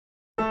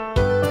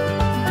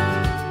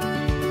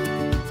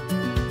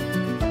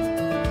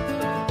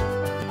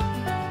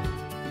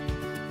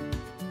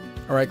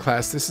All right,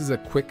 class, this is a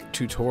quick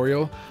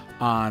tutorial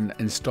on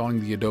installing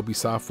the Adobe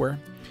software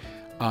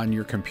on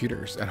your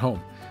computers at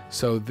home.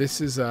 So this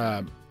is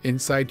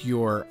inside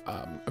your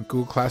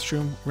Google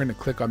Classroom. We're going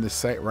to click on this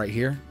site right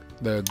here,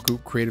 the Google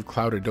Creative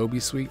Cloud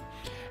Adobe Suite,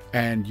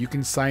 and you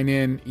can sign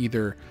in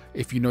either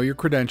if you know your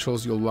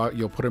credentials,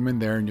 you'll put them in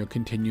there and you'll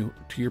continue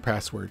to your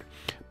password.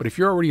 But if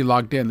you're already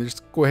logged in,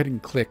 just go ahead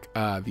and click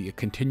the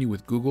continue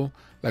with Google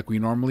like we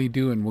normally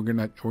do, and we're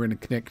gonna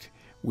connect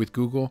with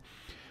Google.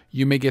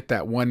 You may get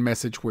that one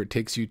message where it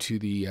takes you to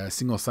the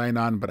single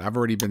sign-on, but I've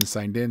already been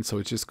signed in, so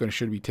it's just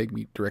should be taking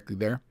me directly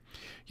there.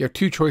 You have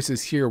two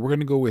choices here. We're going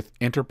to go with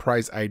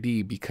Enterprise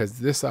ID because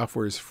this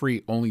software is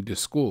free only to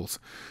schools.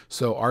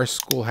 So our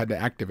school had to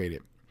activate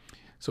it.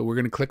 So we're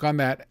going to click on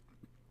that,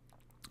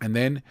 and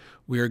then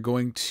we are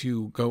going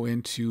to go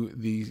into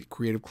the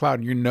Creative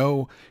Cloud.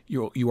 You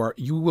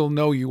will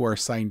know you are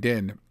signed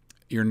in.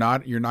 You're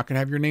not going to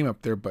have your name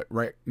up there, but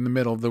right in the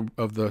middle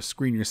of the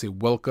screen, you're going to say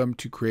welcome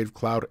to Creative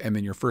Cloud and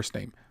then your first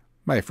name.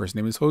 My first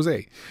name is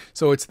Jose.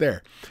 So it's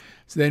there.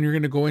 So then you're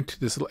going to go into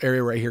this little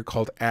area right here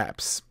called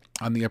apps.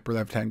 On the upper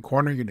left hand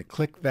corner, you're going to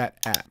click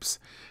that apps.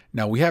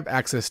 Now we have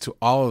access to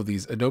all of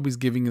these. Adobe's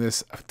giving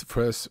this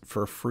for us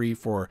for free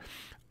for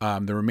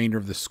the remainder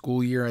of the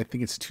school year. I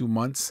think it's 2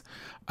 months.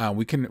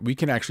 We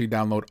can actually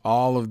download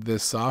all of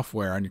this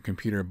software on your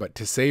computer, but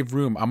to save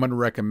room, I'm going to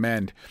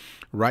recommend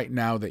right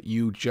now that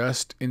you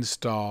just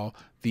install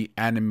the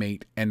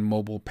Animate and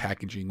mobile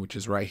packaging, which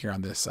is right here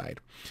on this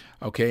side.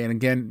 Okay, and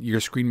again, your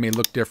screen may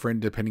look different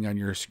depending on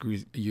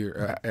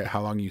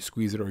how long you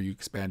squeeze it or you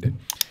expand it.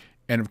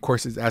 And of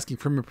course, it's asking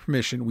for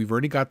permission. We've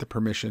already got the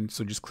permission,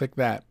 so just click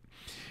that.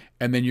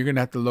 And then you're gonna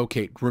have to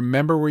locate.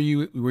 Remember where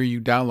you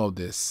download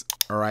this.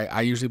 All right.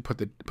 I usually put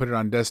it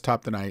on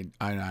desktop, then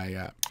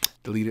I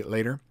delete it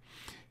later.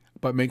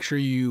 But make sure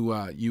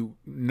you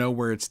know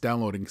where it's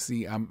downloading.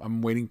 See,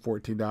 I'm waiting for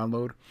it to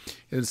download.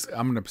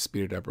 I'm gonna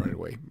speed it up right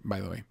away.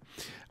 By the way,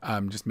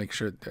 just make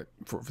sure that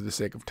for the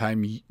sake of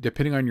time,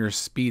 depending on your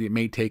speed, it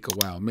may take a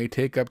while. It may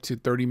take up to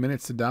 30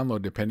 minutes to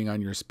download, depending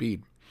on your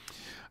speed.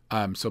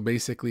 So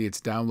basically,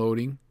 it's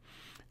downloading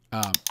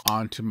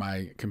onto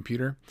my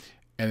computer.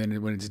 And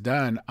then when it's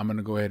done, I'm going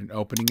to go ahead and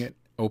open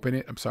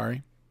it. I'm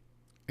sorry.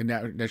 And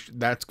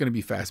that's going to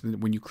be fast. But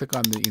when you click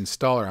on the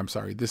installer, I'm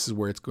sorry, this is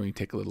where it's going to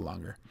take a little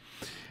longer.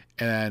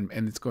 And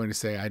it's going to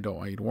say, I don't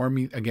want you to warn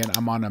me. Again,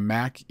 I'm on a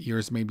Mac.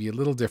 Yours may be a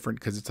little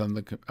different because it's on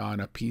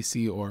a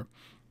PC or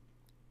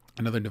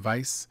another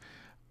device.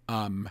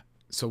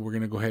 So we're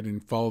going to go ahead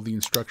and follow the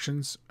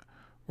instructions.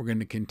 We're going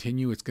to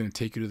continue. It's going to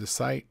take you to the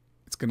site.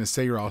 It's going to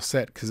say you're all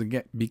set because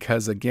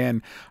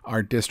again,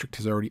 our district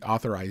has already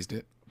authorized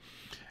it.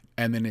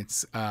 And then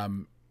it's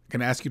going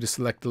to ask you to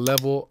select the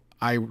level.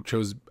 I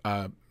chose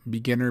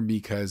beginner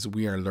because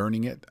we are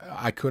learning it.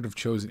 I could have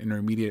chosen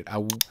intermediate.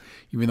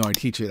 Even though I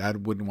teach it, I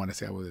wouldn't want to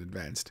say I was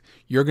advanced.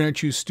 You're going to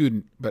choose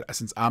student, but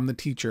since I'm the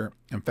teacher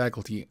and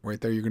faculty, right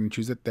there, you're going to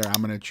choose it there.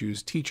 I'm going to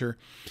choose teacher.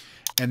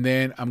 And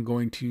then I'm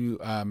going to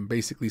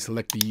basically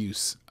select the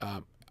use.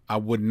 I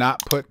would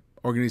not put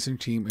organization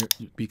team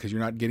because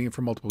you're not getting it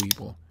from multiple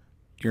people.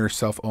 You're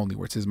self only,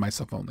 where it says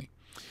myself only.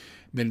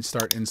 Then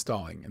start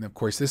installing. And of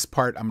course, this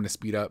part I'm going to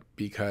speed up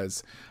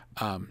because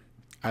I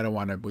don't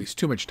want to waste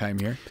too much time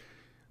here.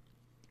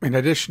 In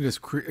addition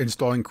to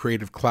installing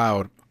Creative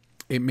Cloud,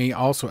 it may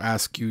also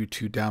ask you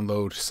to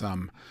download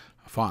some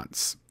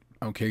fonts.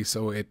 Okay,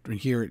 so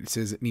here it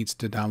says it needs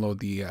to download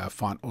the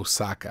font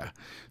Osaka.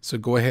 So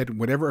go ahead,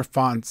 whatever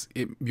fonts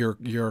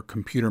your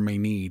computer may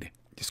need,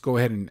 just go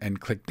ahead and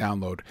click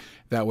download.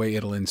 That way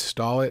it'll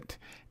install it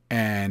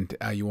and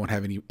you won't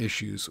have any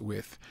issues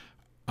with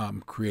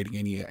creating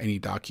any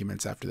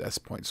documents after this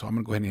point. So I'm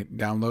gonna go ahead and hit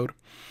download,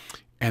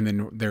 and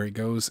then there it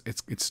goes.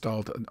 It's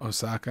installed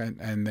Osaka,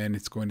 and then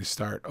it's going to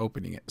start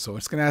opening it. So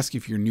it's gonna ask you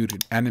if you're new to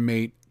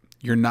Animate.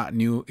 You're not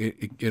new.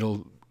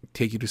 It'll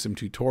take you to some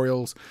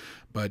tutorials,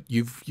 but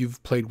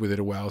you've played with it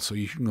a while, so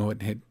you can go ahead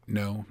and hit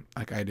no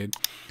like I did.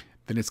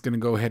 Then it's gonna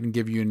go ahead and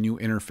give you a new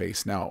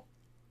interface. Now,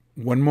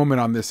 one moment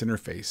on this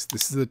interface.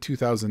 This is the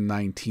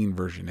 2019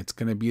 version. It's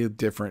going to be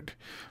different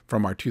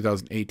from our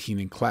 2018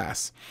 in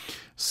class.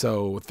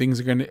 So things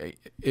are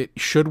it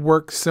should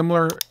work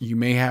similar. You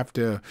may have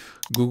to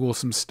Google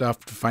some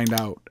stuff to find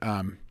out,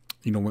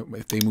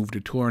 if they moved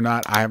a tool or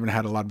not. I haven't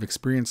had a lot of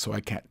experience, so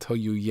I can't tell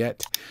you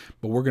yet,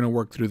 but we're going to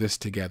work through this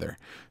together.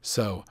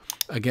 So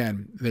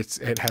again,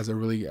 it has a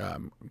really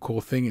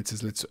cool thing. It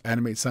says, let's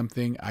animate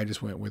something. I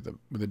just went with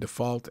the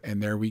default,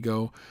 and there we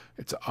go.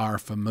 It's our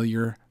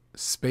familiar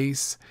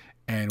space,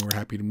 and we're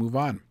happy to move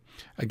on.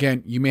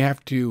 Again, you may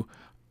have to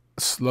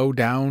slow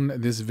down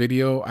this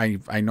video.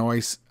 I know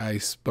I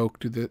spoke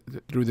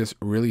through this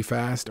really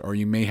fast, or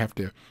you may have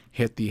to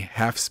hit the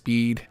half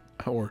speed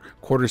or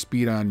quarter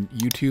speed on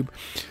YouTube,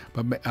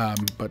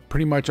 but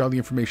pretty much all the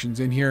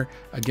information's in here.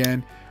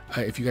 Again,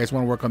 if you guys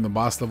want to work on the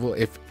boss level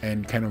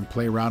and kind of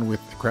play around with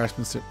the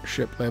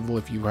craftsmanship level,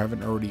 if you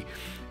haven't already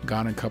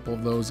gone a couple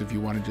of those, if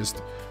you want to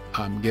just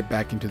get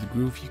back into the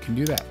groove, you can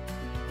do that.